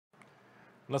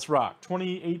Let's rock.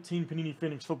 2018 Panini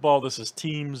Phoenix Football. This is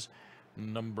teams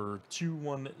number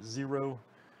 210.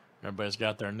 Everybody's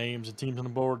got their names and teams on the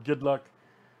board. Good luck.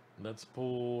 Let's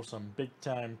pull some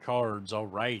big-time cards. All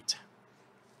right.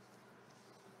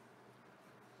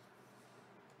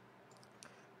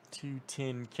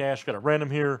 210 cash. Got a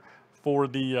random here for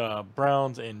the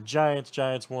Browns and Giants.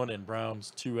 Giants 1 and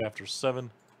Browns 2 after 7.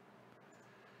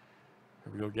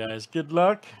 Here we go, guys. Good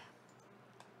luck.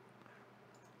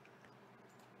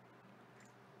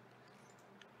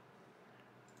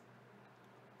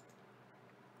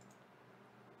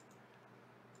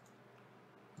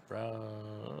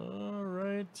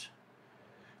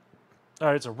 All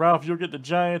right, so Ralph, you'll get the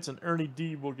Giants, and Ernie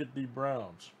D will get the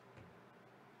Browns.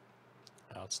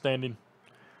 Outstanding.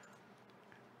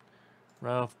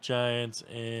 Ralph, Giants,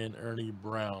 and Ernie,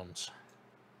 Browns.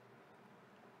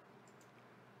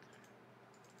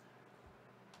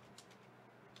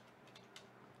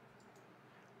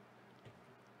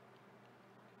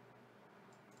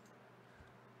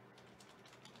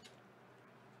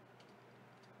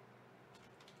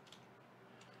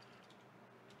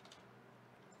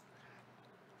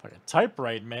 If I can type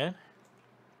right, man.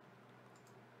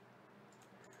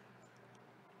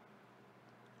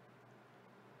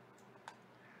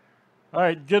 All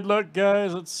right, good luck,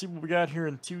 guys. Let's see what we got here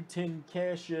in 210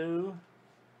 Casio.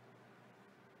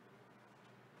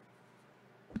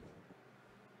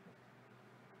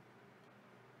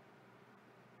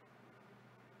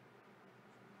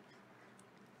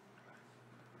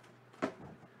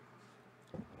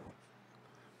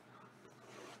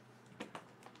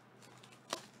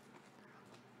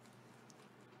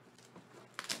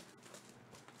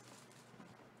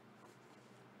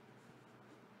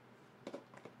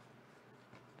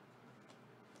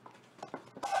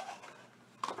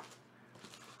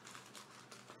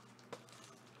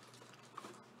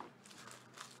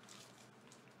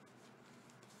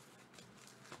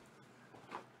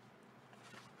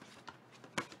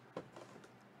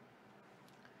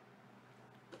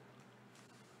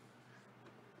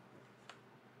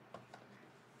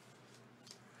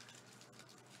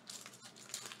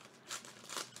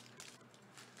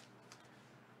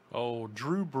 Oh,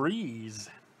 Drew Brees.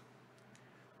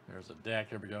 There's a deck.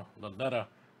 Here we go. Laletta.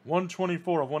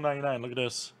 124 of 199. Look at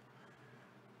this.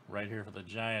 Right here for the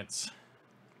Giants.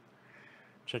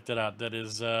 Check that out. That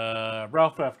is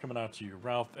Ralph F. coming out to you.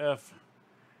 Ralph F.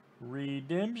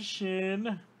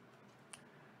 Redemption.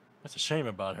 That's a shame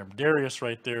about him. Darius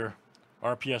right there.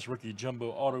 RPS Rookie Jumbo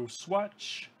Auto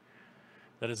Swatch.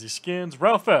 That is the Skins.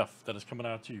 Ralph F. That is coming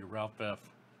out to you. Ralph F.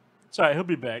 It's all right. He'll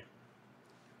be back.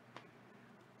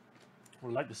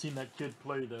 Would like to see that kid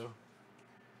play, though.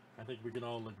 I think we can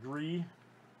all agree.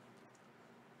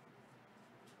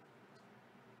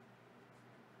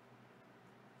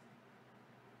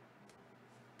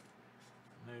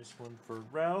 Nice one for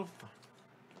Ralph.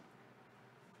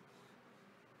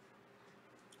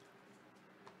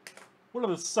 What are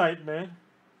the sight, man?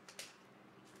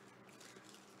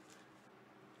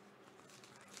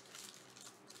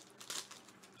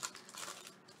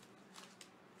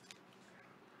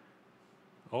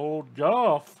 Old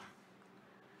Golf.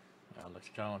 Alex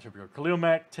Collins, here we go. Khalil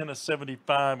Mack, 10 of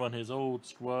 75 on his old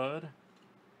squad.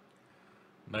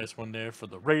 Nice one there for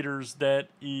the Raiders. That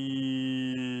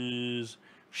is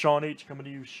Sean H. coming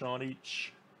to you, Sean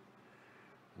H.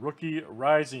 Rookie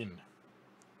Rising.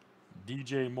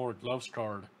 DJ Moore gloves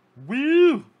card.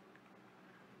 Woo!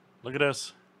 Look at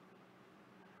this.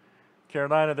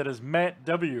 Carolina, that is Matt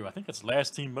W. I think that's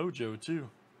last team mojo, too.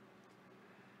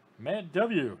 Matt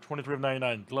W. 23 of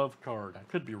 99 glove card. I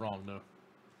could be wrong, though.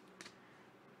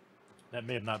 That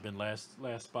may have not been last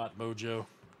spot mojo.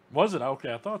 Was it?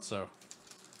 Okay, I thought so.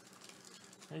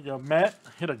 There you go, Matt.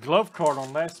 Hit a glove card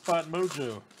on last spot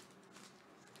mojo.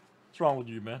 What's wrong with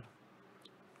you, man?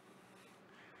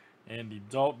 Andy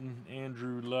Dalton,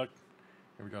 Andrew Luck.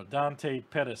 Here we go. Dante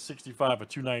Pettis, 65 of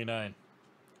 299.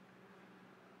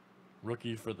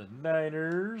 Rookie for the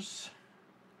Niners.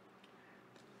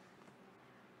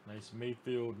 Nice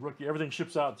Mayfield rookie. Everything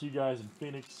ships out to you guys in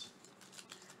Phoenix.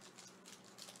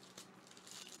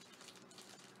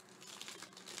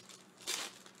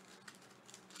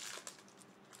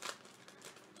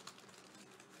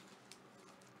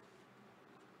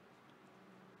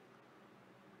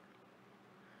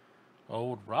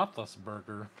 Old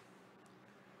Roethlisberger.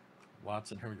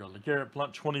 Watson, here we go. LeGarrette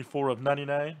Blount, 24 of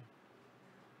 99.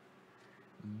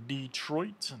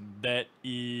 Detroit, that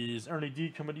is Ernie D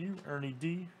coming to you. Ernie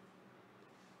D.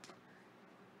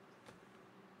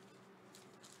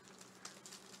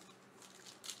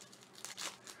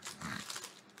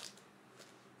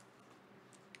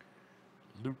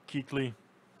 Luke Kuechly.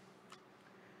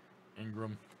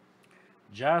 Ingram.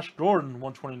 Josh Gordon,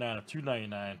 129 of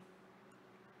 299.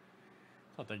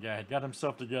 Thought that guy had got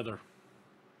himself together.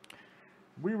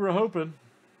 We were hoping.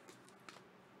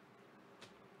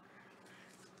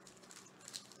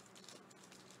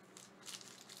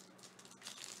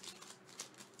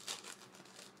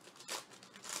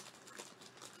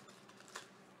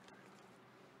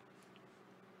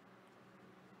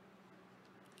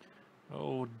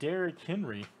 Oh, Derrick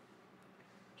Henry.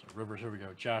 So Rivers, here we go.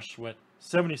 Josh Sweat,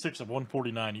 76 of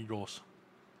 149 Eagles.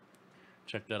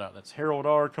 Check that out. That's Harold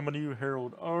R. coming to you.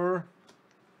 Harold R.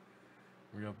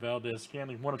 We have Valdez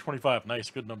Scanlon, 1 of 25. Nice,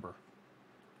 good number.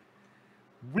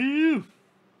 Woo!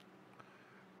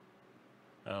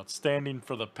 Outstanding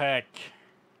for the pack.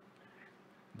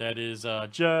 That is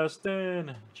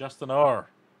Justin R.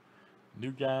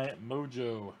 New guy at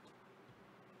Mojo.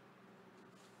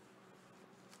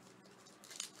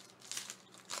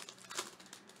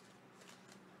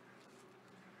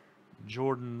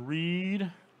 Jordan Reed.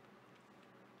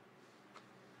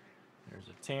 There's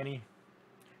a Tanny.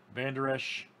 Van Der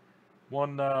Esch,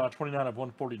 129 of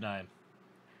 149.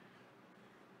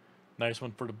 Nice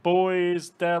one for the boys.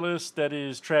 Dallas, that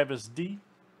is Travis D.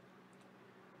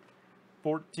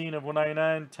 14 of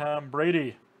 199, Tom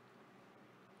Brady.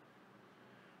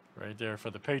 Right there for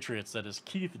the Patriots, that is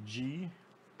Keith G.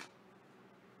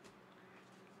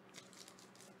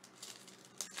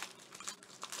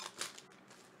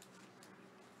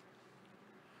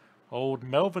 Old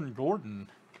Melvin Gordon.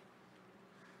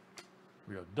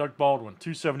 We got Doug Baldwin,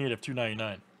 278 of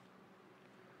 299.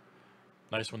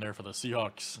 Nice one there for the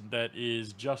Seahawks. That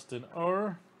is Justin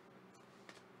R.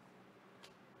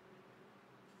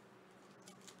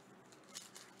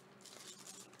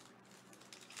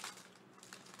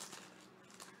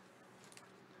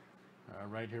 All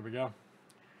right, here we go.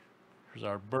 Here's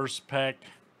our burst pack.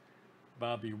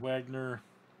 Bobby Wagner,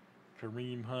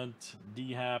 Kareem Hunt,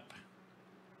 D-Hop,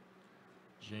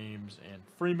 James and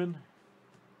Freeman.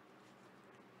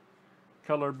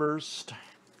 Color burst.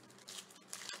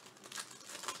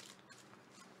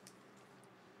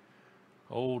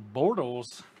 Old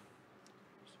Bortles.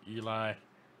 Eli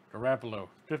Garoppolo,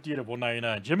 58 of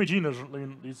 199. Jimmy G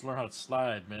needs to learn how to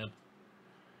slide, man.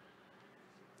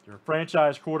 You're a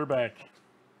franchise quarterback.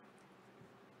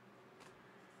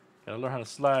 Gotta learn how to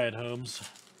slide, Holmes.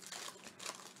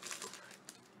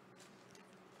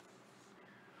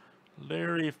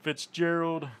 Larry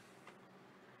Fitzgerald.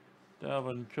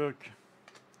 Dalvin Cook.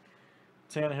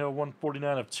 Tannehill,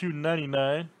 149 of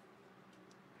 299.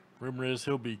 Rumor is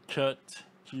he'll be cut.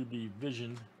 QB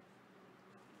Vision.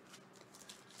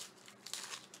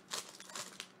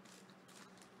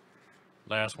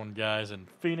 Last one, guys, in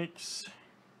Phoenix. Here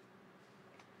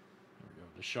we go.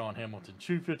 Deshaun Hamilton,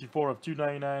 254 of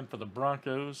 299 for the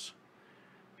Broncos.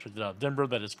 Check it out. Denver,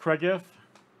 that is Craig F.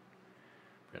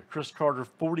 We got Chris Carter,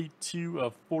 42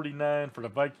 of 49 for the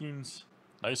Vikings.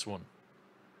 Nice one.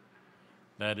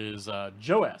 That is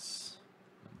Joe S.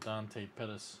 Dante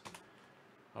Pettis.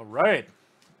 All right.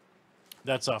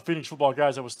 That's Phoenix Football,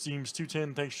 guys. That was Teams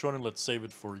 210. Thanks for joining. Let's save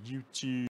it for YouTube.